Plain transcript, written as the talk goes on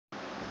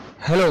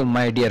Hello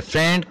my dear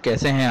friend,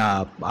 कैसे हैं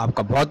आप।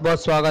 आपका बहुत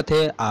बहुत स्वागत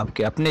है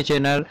आपके अपने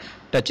चैनल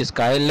टच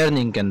स्काई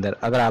लर्निंग के अंदर।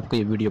 अगर आपको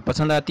ये वीडियो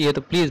पसंद आती है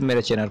तो प्लीज़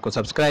मेरे चैनल को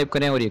सब्सक्राइब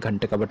करें और ये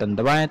घंटे का बटन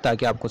दबाएं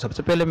ताकि आपको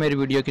सबसे पहले मेरी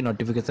वीडियो की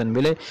नोटिफिकेशन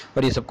मिले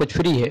और ये सब कुछ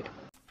फ्री है।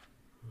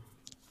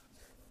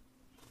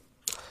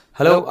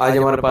 हेलो, आज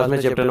हमारे पास में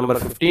चैप्टर नंबर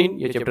 15।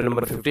 ये चैप्टर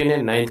नंबर 15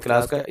 है 9th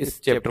क्लास का। इस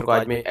चैप्टर को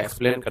आज मैं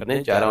एक्सप्लेन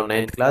करने जा रहा हूँ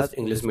 9th क्लास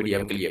इंग्लिश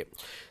मीडियम के लिए।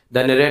 द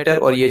नरेटर,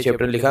 और ये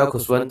चैप्टर लिखा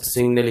खुशवंत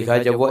सिंह ने लिखा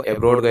जब वो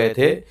एब्रॉड गए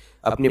थे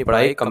अपनी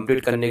पढ़ाई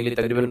कंप्लीट करने के लिए।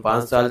 तकरीबन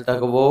 5 साल तक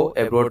वो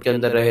एब्रॉड के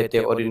अंदर रहे थे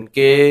और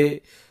इनके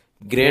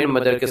ग्रैंड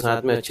मदर के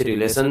साथ में अच्छे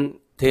रिलेशन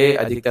थे।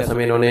 अधिकतर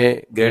समय इन्होंने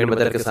ग्रैंड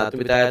मदर के साथ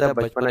बिताया था।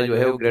 बचपना जो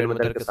है वो ग्रैंड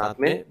मदर के साथ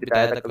में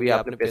बिताया था। कभी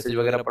आपने पैसेज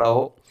वगैरह पढ़ा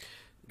हो,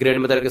 ग्रैंड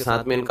मदर के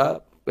साथ में इनका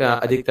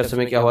अधिकतर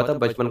समय क्या हुआ था,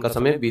 बचपन का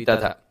समय बीता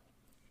था।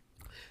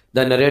 The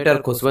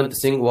narrator Khushwant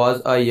Singh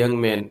was a young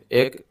man,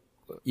 एक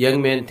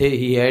यंग मैन थे।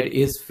 He had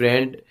his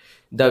friend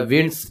the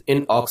winds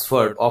in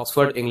Oxford.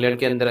 Oxford England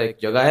के अंदर एक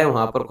जगह है,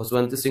 वहां पर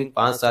खुशवंत सिंह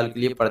 5 साल के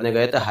लिए पढ़ने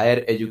गए थे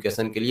हायर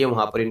एजुकेशन के लिए।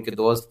 वहां पर इनके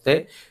दोस्त थे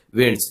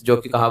विंड्स, जो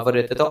कि कहां पर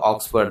रहते थे,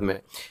 ऑक्सफोर्ड में।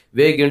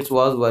 वे गिंड्स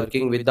was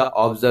working with the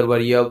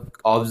observer, ये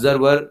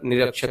ऑब्जर्वर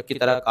निरीक्षक की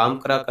तरह काम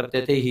करा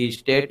करते थे। He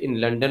stayed in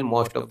London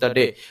most of the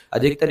day,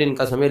 अधिकतर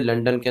इनका समय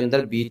लंदन के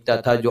अंदर बीतता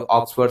था, जो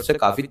ऑक्सफोर्ड से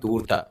काफी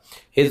दूर था।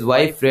 हिज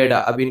वाइफ फ्रेडा,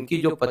 अब इनकी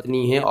जो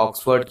पत्नी है,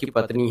 ऑक्सफोर्ड की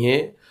पत्नी है,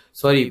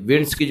 सॉरी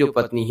विंड्स की जो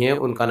पत्नी है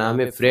उनका नाम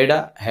है Freda,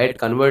 had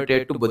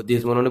converted to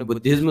Buddhism, उन्होंने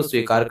बुद्धिज्म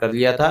स्वीकार कर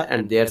लिया था।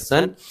 एंड देयर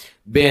सन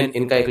बेन,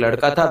 इनका एक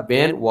लड़का था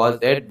Ben, was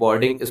at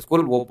boarding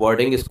school, वो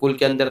बोर्डिंग स्कूल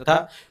के अंदर था।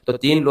 तो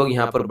 3 लोग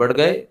यहाँ पर बढ़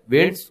गए,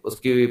 विंड्स,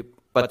 उसकी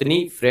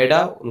पत्नी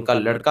फ्रेडा, उनका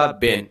लड़का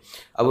बेन।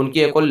 अब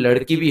उनकी एक और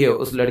लड़की भी है,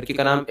 उस लड़की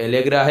का नाम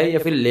एलेग्रा है या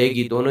फिर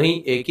लेगी, दोनों ही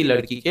एक ही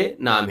लड़की के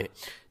नाम है।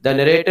 द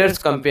नरेटर्स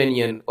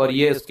कंपेनियन, और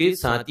ये उसकी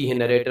साथी है।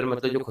 नरेटर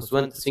मतलब जो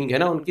खुशवंत सिंह है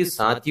ना, उनकी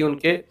साथी,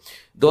 उनके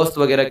दोस्त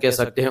वगैरह कह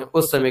सकते हैं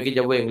उस समय की,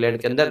 जब वो इंग्लैंड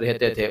के अंदर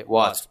रहते थे।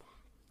 वॉज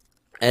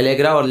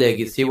एलेग्रा और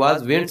लेगी। सी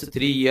was winds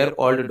 3 year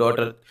old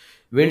daughter,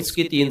 winds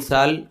की 3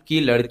 साल की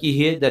लड़की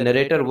है। The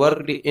narrator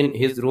worked in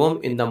his room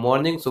in the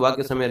morning, सुबह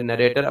के समय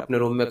नरेटर अपने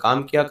रूम में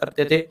काम किया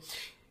करते थे।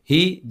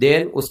 ही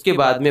देन, उसके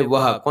बाद में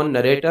वह कौन,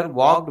 narrator,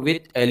 walked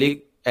with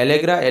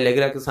Allegra,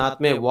 Allegra के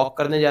साथ में वॉक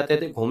करने जाते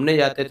थे, घूमने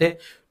जाते थे।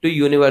 To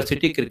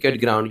university cricket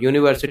ground,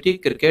 university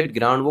cricket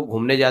ground वो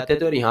घूमने जाते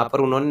थे। और यहाँ पर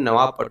उन्होंने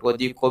नवाब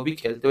पटवर्धी को भी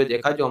खेलते हुए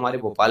देखा, जो हमारे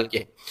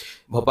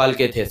भोपाल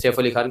के थे, सैफ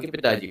अली खान के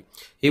पिताजी।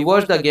 ही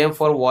watch the game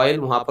for while,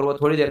 वहां पर वो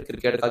थोड़ी देर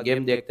क्रिकेट का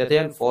गेम देखते थे।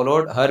 एंड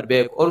फॉलोड हर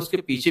बैक, और उसके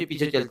पीछे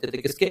पीछे चलते थे।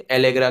 किसके,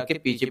 एलेग्रा के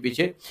पीछे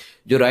पीछे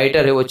जो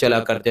राइटर है वो चला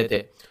करते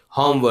थे।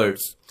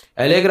 होमवर्ड्स,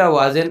 एलेग्रा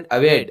वाज एन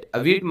अवेड,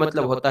 अवीड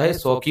मतलब होता है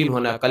शौकीन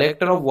होना,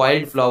 collector of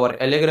wild flower,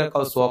 Allegra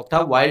का शौक था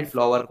वाइल्ड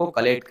फ्लावर को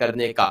कलेक्ट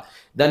करने का।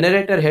 The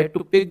narrator had to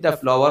pick the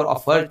flower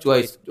of her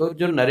choice,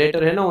 जो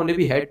नरेटर है ना, उन्हें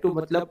भी हैड टू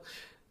मतलब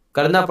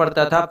करना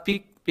पड़ता था,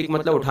 पिक पिक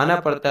मतलब उठाना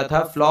पड़ता था,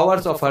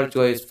 flowers of her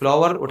choice,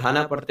 flower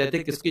उठाना पड़ते थे।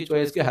 किसकी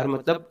चॉइस के, हर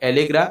मतलब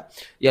एलेग्रा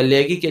या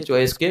लेगी के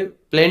चॉइस के।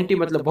 प्लेंटी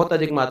मतलब बहुत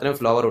अधिक मात्रा में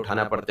फ्लावर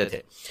उठाना पड़ते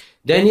थे।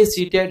 Then he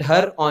seated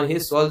her on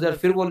his shoulder,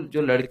 फिर वो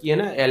जो लड़की है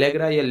ना,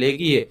 एलेग्रा या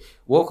लेगी है,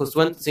 वो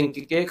खुशवंत सिंह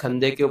के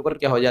कंधे के ऊपर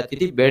क्या हो जाती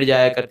थी, बैठ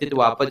जाया करती थी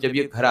वापस जब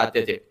ये घर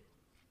आते थे।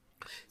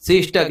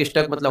 सी स्टक,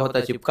 स्टक मतलब होता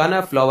है चिपकाना,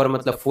 फ्लावर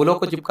मतलब फूलों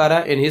को चिपका रहा।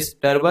 इन हिज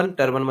टर्बन,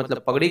 टर्बन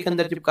मतलब पगड़ी के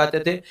अंदर चिपकाते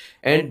थे।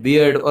 एंड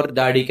बियर्ड, और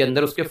दाढ़ी के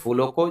अंदर उसके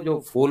फूलों को, जो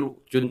फूल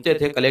चुनते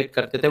थे, कलेक्ट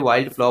करते थे,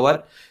 वाइल्ड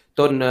फ्लावर।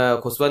 तो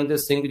खुशवंत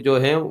सिंह जो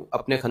है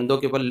अपने कंधों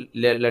के ऊपर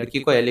लड़की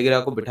को, एलेग्रा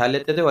को बिठा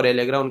लेते थे, और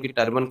एलेग्रा उनकी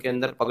टर्बन के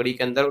अंदर, पगड़ी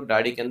के अंदर और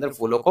दाढ़ी के अंदर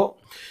फूलों को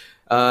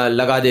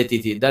लगा देती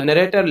थी। The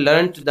narrator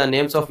learned the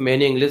names of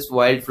many English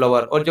wild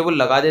flower, और जब वो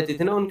लगा देती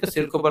थी ना उनके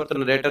सिर के ऊपर, तो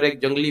नरेटर एक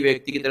जंगली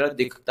व्यक्ति की तरह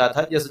दिखता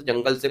था, जैसे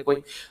जंगल से कोई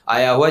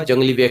आया हुआ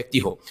जंगली व्यक्ति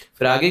हो।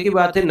 फिर आगे की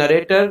बात है,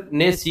 नरेटर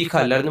ने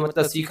सीखा, लर्न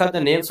मतलब सीखा, the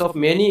names of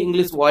many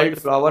English wild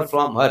flower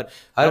from her,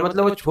 हर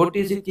मतलब वो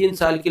छोटी सी 3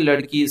 साल की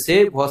लड़की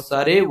से बहुत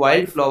सारे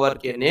वाइल्ड फ्लावर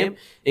के नेम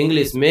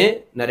इंग्लिश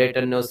में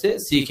नरेटर ने उससे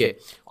सीखे।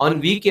 ऑन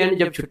वीकेंड,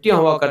 जब छुट्टियां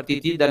हुआ करती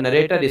थी, the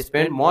narrator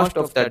spend most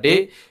of the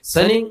day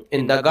सनिंग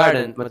in the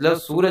garden, मतलब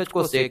सूरज को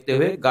सेकते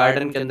हुए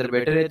गार्डन के अंदर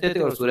बैठे रहते थे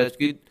और सूरज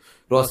की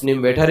रोशनी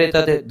में बैठा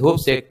रहता थे। धूप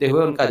सेकते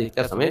हुए उनका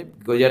अधिकतर समय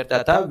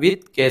गुजरता था। विद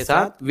के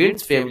साथ,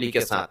 विंड्स फैमिली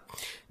के साथ।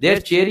 There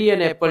cherry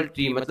and Apple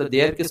tree, मतलब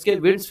देयर किसके,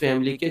 विंड्स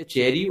फैमिली के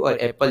चेरी और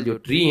एप्पल जो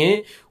ट्री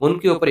हैं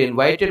उनके ऊपर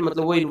इनवाइटेड,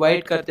 मतलब वो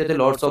इनवाइट करते थे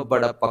लॉट्स ऑफ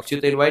बर्ड। पक्षी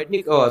तो इनवाइट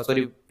नहीं,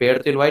 सॉरी पेड़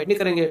तो इनवाइट नहीं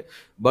करेंगे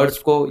बर्ड्स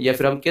को, या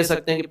फिर हम कह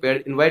सकते हैं कि पेड़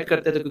इनवाइट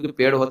करते थे, क्योंकि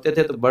पेड़ होते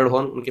थे तो बर्ड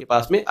हॉर्न उनके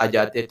पास में आ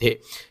जाते थे।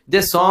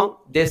 दे सॉन्ग,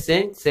 दे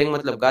सेंग, सेंग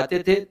मतलब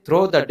गाते थे,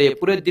 थ्रो द डे,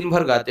 पूरे दिन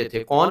भर गाते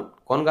थे। कौन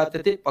कौन गाते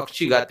थे,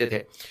 पक्षी गाते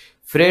थे।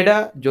 फ्रेडा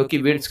जो कि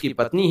विंड्स की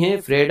पत्नी है,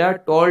 फ्रेडा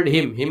टोल्ड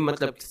हिम, हिम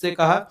मतलब किससे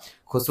कहा,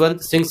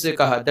 खुशवंत सिंह से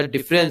कहा। द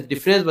डिफरेंस,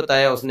 डिफरेंस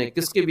बताया उसने,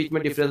 किसके बीच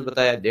में डिफरेंस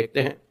बताया, देखते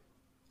हैं।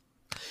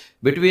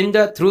 बिटवीन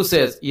द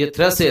थ्रूसेस, ये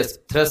थ्रसेस,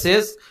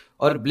 थ्रसेस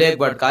और ब्लैक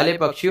बर्ड, काले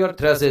पक्षी, और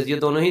थ्रसेस, ये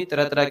दोनों ही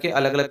तरह तरह के,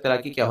 अलग अलग तरह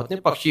के क्या होते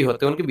हैं, पक्षी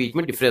होते हैं, उनके बीच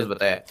में डिफरेंस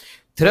बताया।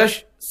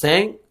 Thrust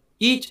सैंग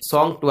each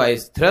song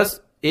twice, thrust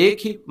एक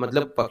ही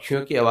मतलब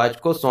पक्षियों की आवाज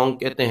को सॉन्ग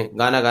कहते हैं,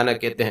 गाना गाना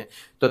कहते हैं।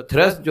 तो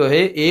थ्रस्ट जो है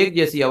एक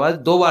जैसी आवाज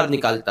 2 बार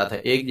निकालता था,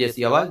 एक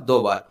जैसी आवाज 2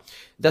 बार।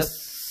 The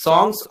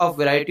songs of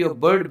variety of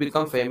bird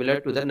become familiar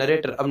to the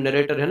narrator. अब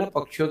नरेटर है ना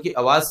पक्षियों की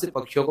आवाज से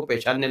पक्षियों को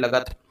पहचानने लगा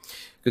था,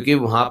 क्योंकि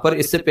वहां पर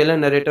इससे पहले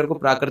नरेटर को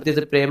प्रकृति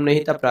से प्रेम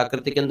नहीं था,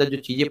 प्रकृति के अंदर जो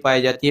चीजें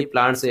पाई जाती है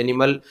प्लांट्स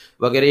एनिमल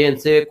वगैरह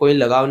इनसे कोई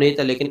लगाव नहीं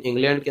था। लेकिन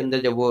इंग्लैंड के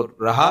अंदर जब वो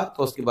रहा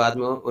तो उसके बाद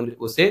में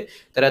उसे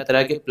तरह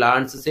तरह के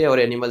प्लांट्स से और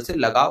एनिमल से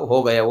लगाव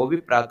हो गया, वो भी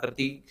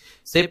प्रकृति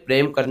से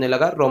प्रेम करने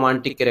लगा,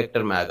 रोमांटिक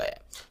कैरेक्टर में आ गया।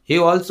 ही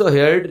ऑल्सो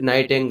हेard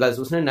नाइटेंगल्स,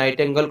 उसने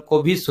नाइटेंगल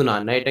को भी सुना,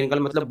 नाइटेंगल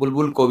मतलब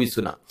बुलबुल को भी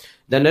सुना।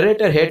 The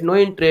narrator had no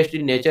interest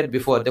in nature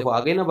before, देखो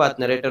आगे ना बात,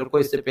 नरेटर को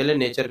इससे पहले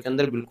नेचर के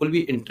अंदर बिल्कुल भी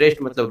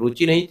इंटरेस्ट मतलब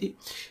रुचि नहीं थी।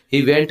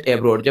 ही वेंट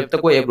एब्रोड, जब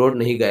तक वो एब्रोड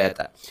नहीं गया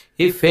था।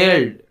 He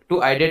failed to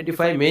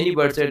identify many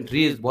birds and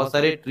trees, बहुत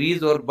सारे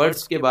ट्रीज और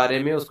बर्ड्स के बारे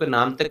में उसको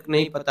नाम तक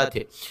नहीं पता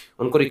थे,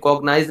 उनको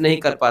रिकॉग्नाइज नहीं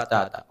कर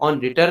पाता था।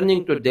 ऑन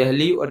रिटर्निंग टू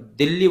दिल्ली, और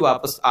दिल्ली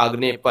वापस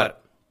आगने पर,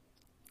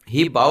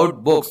 ही बाउड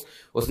बुक्स,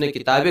 उसने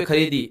किताबें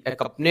खरीदी।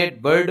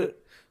 एक्कम्पनीड बर्ड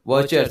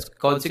वॉचर्स,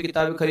 कौन सी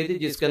किताबें खरीदी?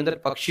 जिसके अंदर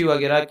पक्षी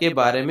वगैरह के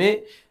बारे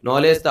में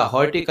नॉलेज था।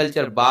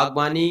 हॉर्टिकल्चर,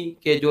 बागबानी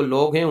के जो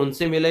लोग हैं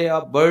उनसे मिले, या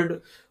बर्ड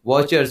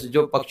वॉचर्स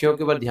जो पक्षियों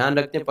के ऊपर ध्यान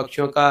रखते हैं,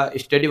 पक्षियों का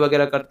स्टडी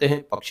वगैरह करते हैं,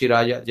 पक्षी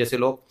राजा जैसे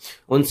लोग,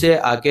 उनसे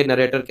आके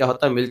नरेटर क्या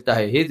होता है मिलता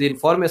है। His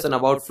information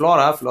about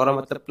flora, flora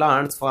मतलब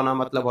प्लांट्स, फाना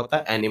मतलब होता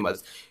है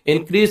animals,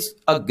 increase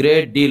a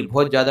great deal,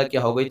 बहुत ज्यादा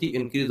क्या हो गई थी,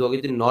 इंक्रीज हो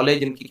गई थी,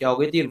 नॉलेज इनकी क्या हो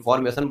गई थी,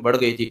 इन्फॉर्मेशन बढ़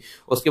गई थी।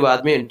 उसके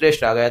बाद में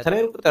इंटरेस्ट आ गया था ना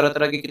इनको, तरह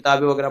तरह की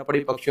किताबें वगैरह पढ़ी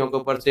पक्षियों के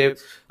ऊपर से,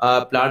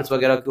 प्लांट्स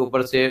वगैरह के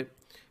ऊपर से।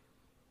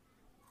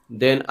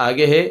 देन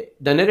आगे है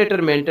the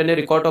narrator maintain A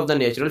record of the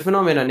natural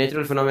phenomena,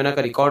 natural phenomena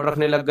का रिकॉर्ड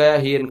रखने लग गया।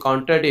 ही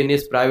encountered in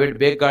his private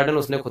back garden,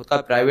 उसने खुद का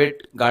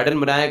प्राइवेट गार्डन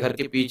बनाया घर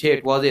के पीछे।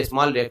 It was a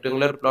small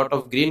rectangular plot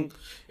of green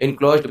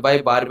enclosed bye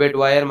barbed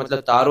wire, मतलब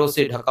तारों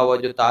से ढका हुआ,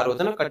 जो तार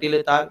होता है ना कटीले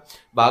तार,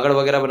 बागड़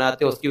वगैरह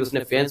बनाते हैं, उसकी उसने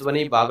फेंस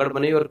बनाई, बागड़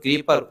बनाई। और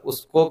क्रीपर,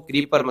 उसको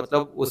क्रीपर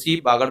मतलब उसी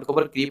बागड़ के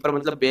ऊपर क्रीपर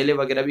मतलब बेले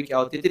वगैरह भी क्या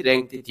होती थी,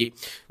 रेंगती थी,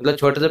 मतलब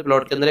छोटे से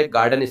प्लॉट के अंदर एक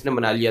गार्डन इसने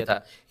बना लिया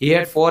था। ही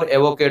हैड 4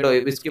 एवोकेडो,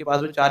 इसके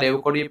पास में 4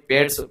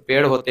 एवोकेडो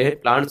पेड़ होते हैं,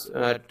 प्लांट्स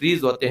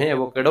ट्रीज होते हैं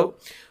एवोकेडो,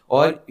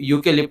 और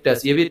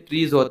यूकेलिप्टस, ये भी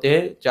ट्रीज होते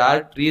हैं। 4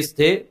 ट्रीज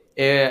थे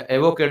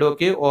एवोकेडो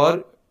के,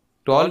 और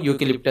टॉल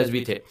यूकेलिप्टस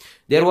भी थे।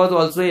 There was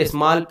also a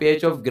small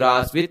पेच of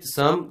grass with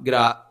some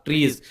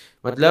trees,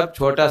 मतलब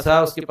छोटा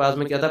सा उसके पास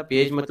में क्या था,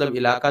 पेज मतलब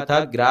इलाका था,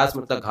 ग्रास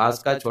मतलब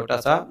घास का छोटा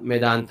सा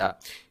मैदान था।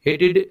 He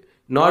did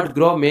not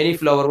grow many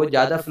flower, वो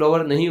ज्यादा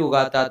फ्लावर नहीं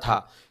उगाता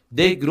था।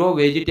 दे ग्रो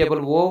वेजिटेबल,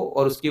 वो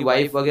और उसकी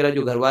वाइफ वगैरह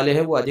जो घर वाले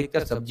हैं वो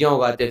अधिकतर सब्जियां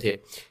उगाते थे।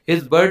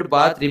 हिज बर्ड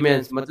बाथ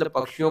रिमेन्स, मतलब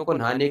पक्षियों को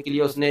नहाने के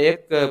लिए उसने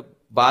एक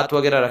बाथ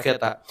वगैरह रखा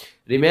था।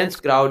 रिमेन्स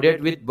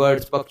क्राउडेड विद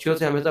बर्ड्स, पक्षियों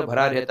से हमेशा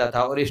भरा रहता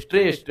था। और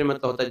स्ट्रे, स्ट्रे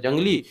मतलब होता है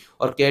जंगली,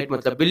 और कैट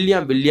मतलब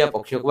बिल्लियां, बिल्लियां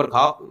पक्षियों के ऊपर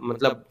घाव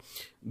मतलब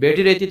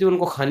बैठी रहती थी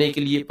उनको खाने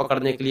के लिए,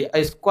 पकड़ने के लिए।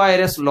 अ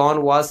squires lawn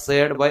was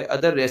shared by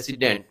other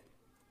resident,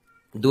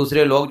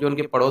 दूसरे लोग जो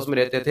उनके पड़ोस में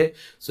रहते थे,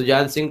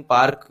 सुजान सिंह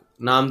पार्क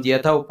नाम दिया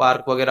था वो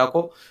पार्क वगैरह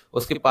को,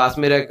 उसके पास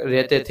में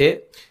रहते थे,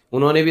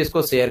 उन्होंने भी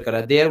इसको शेयर करा।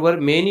 There were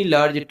many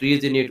large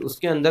trees in it,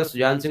 उसके अंदर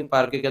सुजान सिंह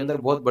पार्क के अंदर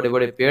बहुत बड़े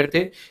बड़े पेड़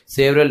थे।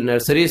 सेवरल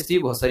नर्सरीज थी,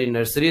 बहुत सारी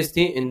नर्सरीज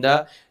थी। In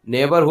the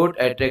neighbourhood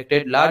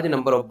attracted large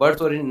number of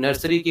birds, और इन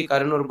नर्सरी के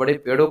कारण और बड़े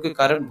पेड़ों के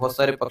कारण बहुत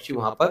सारे पक्षी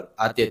वहां पर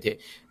आते थे।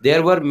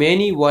 There were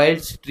many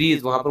wild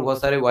trees, वहां पर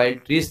बहुत सारे वाइल्ड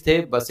ट्रीज थे,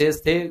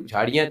 बसेस थे,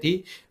 झाड़ियां थी।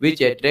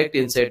 विच अट्रैक्ट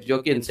इंसेक्ट, जो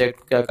कि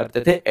इंसेक्ट क्या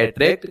करते थे,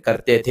 अट्रैक्ट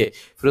करते थे।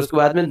 फिर उसके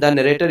बाद में the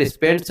narrator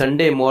spend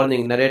Sunday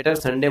morning, narrator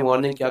Sunday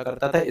morning क्या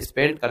करता था,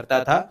 स्पेंड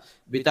करता था,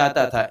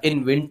 बिताता था।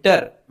 इन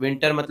विंटर,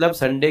 विंटर मतलब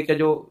संडे का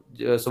जो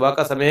सुबह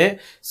का समय है,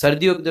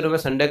 सर्दियों के दिनों में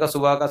संडे का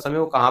सुबह का समय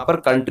वो कहाँ पर,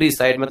 कंट्री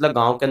साइड मतलब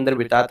गांव के अंदर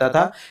बिताता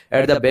था।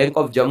 At the bank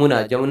of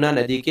Jamuna, Jamuna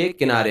नदी के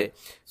किनारे।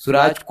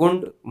 सूरज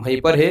कुंड वहीं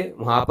पर है,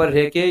 वहां पर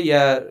रह के,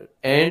 या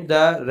and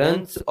the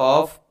runs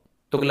off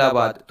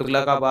तुगलाबाद,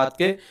 Tughlakabad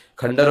के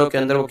खंडरों के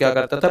अंदर वो क्या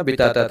करता था,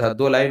 बिताता था।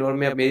 2 लाइन और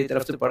मैं अब मेरी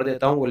तरफ से पढ़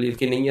देता हूँ, वो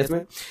लिखी नहीं है इसमें।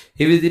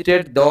 He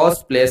visited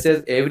those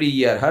places every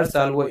year, हर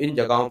साल वो इन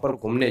जगहों पर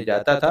घूमने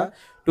जाता था।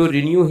 To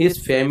renew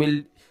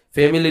his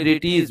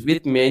familiarities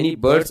with many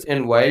birds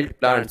and wild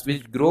plants which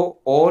grow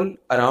all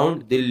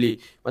around Delhi,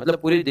 मतलब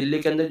पूरी दिल्ली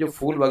के अंदर जो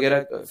फूल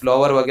वगैरह,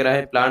 फ्लावर वगैरह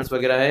है, प्लांट्स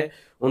वगैरह है,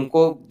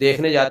 उनको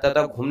देखने जाता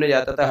था, घूमने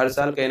जाता था। हर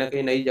साल कहीं ना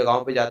कहीं नई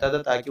जगहों पे जाता था,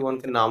 ताकि वो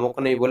उनके नामों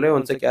को नहीं बोले,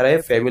 उनसे क्या रहे,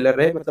 फेमिलर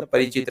रहे, मतलब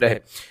परिचित रहे।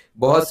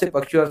 बहुत से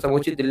पक्षी और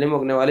समूची दिल्ली में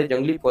उगने वाले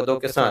जंगली पौधों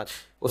के साथ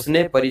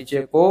उसने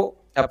परिचय को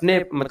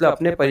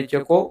अपने परिचय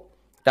को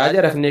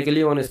ताजा रखने के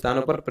लिए उन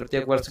स्थानों पर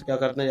प्रत्येक वर्ष क्या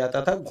करने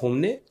जाता था,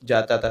 घूमने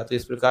जाता था। तो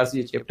इस प्रकार से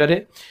ये चैप्टर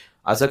है।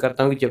 आशा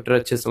करता हूँ कि चैप्टर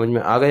अच्छे समझ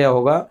में आ गया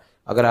होगा।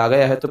 अगर आ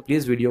गया है तो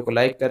प्लीज़ वीडियो को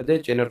लाइक कर दे,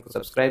 चैनल को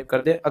सब्सक्राइब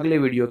कर दे। अगले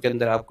वीडियो के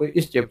अंदर आपको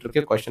इस चैप्टर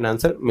के क्वेश्चन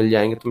आंसर मिल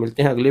जाएंगे। तो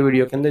मिलते हैं अगले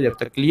वीडियो के अंदर, जब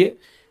तक के लिए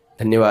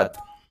धन्यवाद।